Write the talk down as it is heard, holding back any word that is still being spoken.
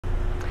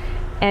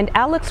And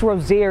Alex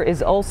Rozier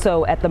is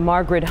also at the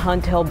Margaret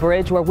Hunt Hill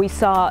Bridge, where we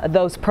saw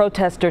those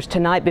protesters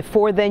tonight.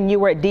 Before then, you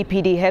were at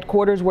DPD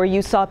headquarters where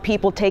you saw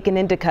people taken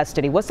into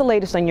custody. What's the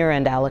latest on your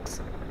end,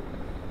 Alex?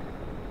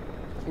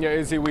 Yeah,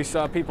 Izzy, we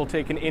saw people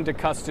taken into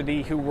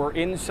custody who were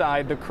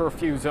inside the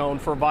curfew zone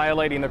for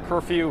violating the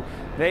curfew.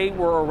 They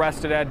were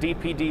arrested at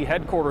DPD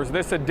headquarters.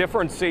 This is a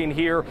different scene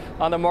here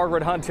on the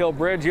Margaret Hunt Hill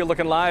Bridge. You're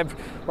looking live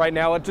right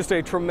now at just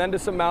a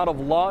tremendous amount of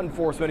law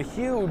enforcement, a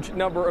huge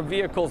number of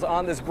vehicles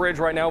on this bridge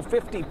right now,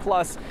 50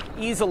 plus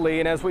easily.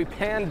 And as we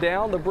pan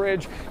down the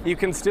bridge, you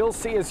can still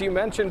see, as you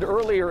mentioned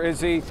earlier,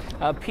 Izzy,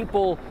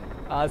 people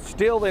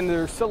still in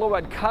their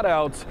silhouette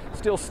cutouts,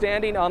 still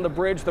standing on the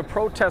bridge. The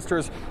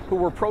protesters who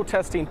were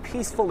protesting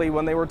peacefully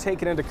when they were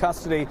taken into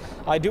custody.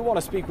 I do want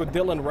to speak with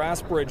Dylan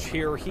Rasbridge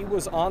here. He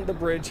was on the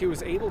bridge. He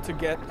was able to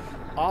get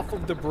off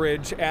of the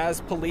bridge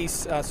as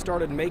police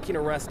started making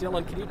arrests.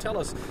 Dylan, can you tell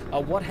us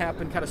what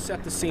happened, kind of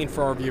set the scene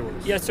for our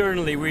viewers? Yes,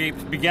 certainly. We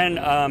began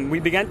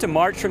to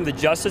march from the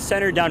Justice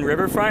Center down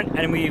Riverfront,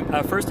 and we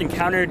first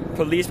encountered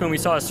police when we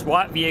saw a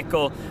SWAT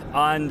vehicle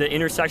on the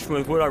intersection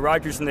with Woodall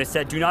Rogers, and they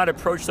said, "Do not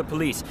approach the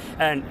police."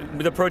 And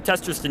the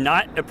protesters did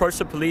not approach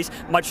the police,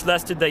 much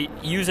less did they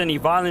use any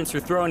violence or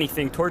throw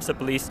anything towards the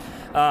police.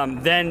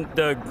 Then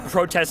the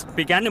protests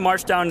began to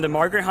march down the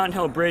Margaret Hunt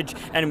Hill Bridge,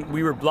 and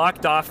we were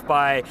blocked off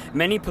by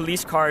many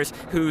police cars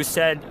who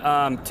said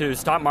to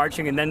stop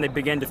marching, and then they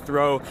began to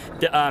throw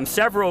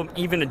several,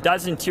 even a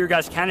dozen tear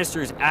gas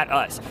canisters at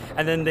us.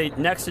 And then they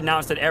next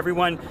announced that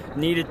everyone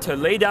needed to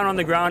lay down on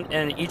the ground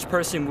and each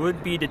person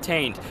would be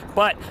detained.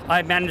 But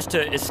I managed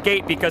to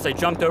escape because I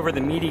jumped over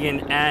the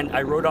median and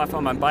I rode off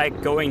on my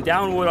bike going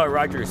down Woodall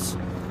Rogers.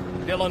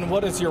 Dylan,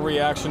 what is your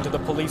reaction to the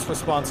police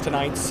response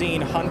tonight,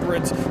 seeing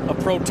hundreds of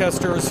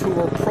protesters who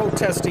were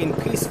protesting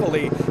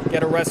peacefully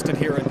get arrested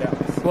here in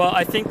Dallas? Well,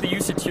 I think the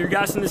use of tear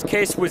gas in this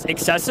case was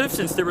excessive,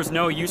 since there was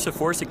no use of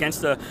force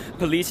against the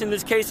police in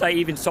this case. I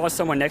even saw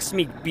someone next to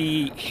me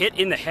be hit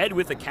in the head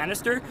with a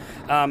canister.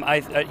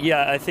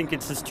 I think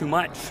it's just too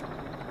much.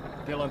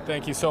 Dylan,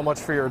 thank you so much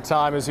for your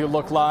time. As you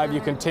look live, you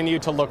continue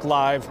to look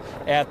live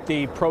at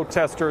the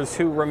protesters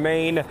who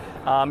remain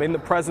in the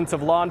presence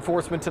of law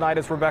enforcement tonight.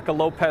 As Rebecca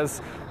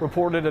Lopez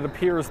reported, it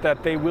appears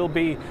that they will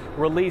be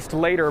released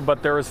later,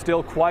 but there is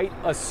still quite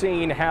a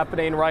scene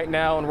happening right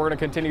now, and we're going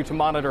to continue to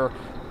monitor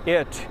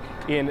it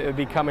in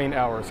the coming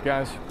hours,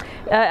 guys.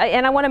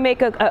 And I want to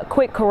make a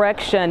quick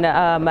correction,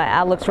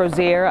 Alex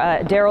Rozier.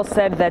 Daryl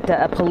said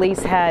that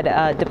police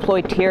had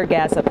deployed tear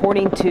gas.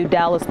 According to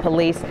Dallas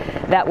police,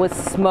 that was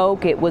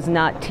smoke. It was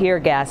not tear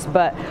gas.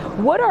 But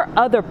what are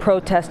other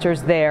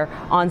protesters there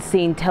on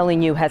scene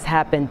telling you has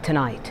happened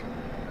tonight?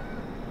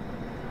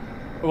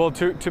 Well,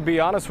 to be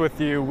honest with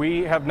you,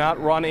 we have not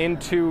run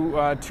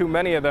into too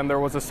many of them. There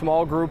was a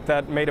small group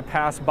that made a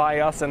pass by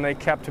us and they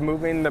kept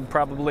moving,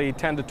 probably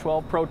 10 to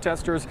 12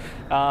 protesters.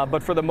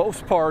 But for the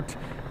most part,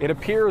 it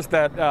appears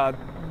that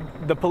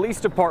the police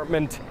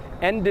department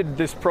ended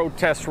this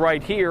protest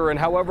right here, and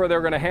however they're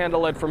going to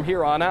handle it from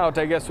here on out,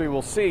 I guess we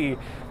will see.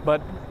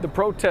 But the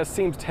protest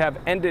seems to have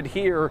ended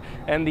here,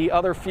 and the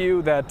other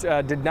few that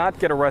did not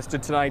get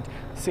arrested tonight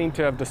seem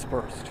to have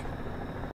dispersed.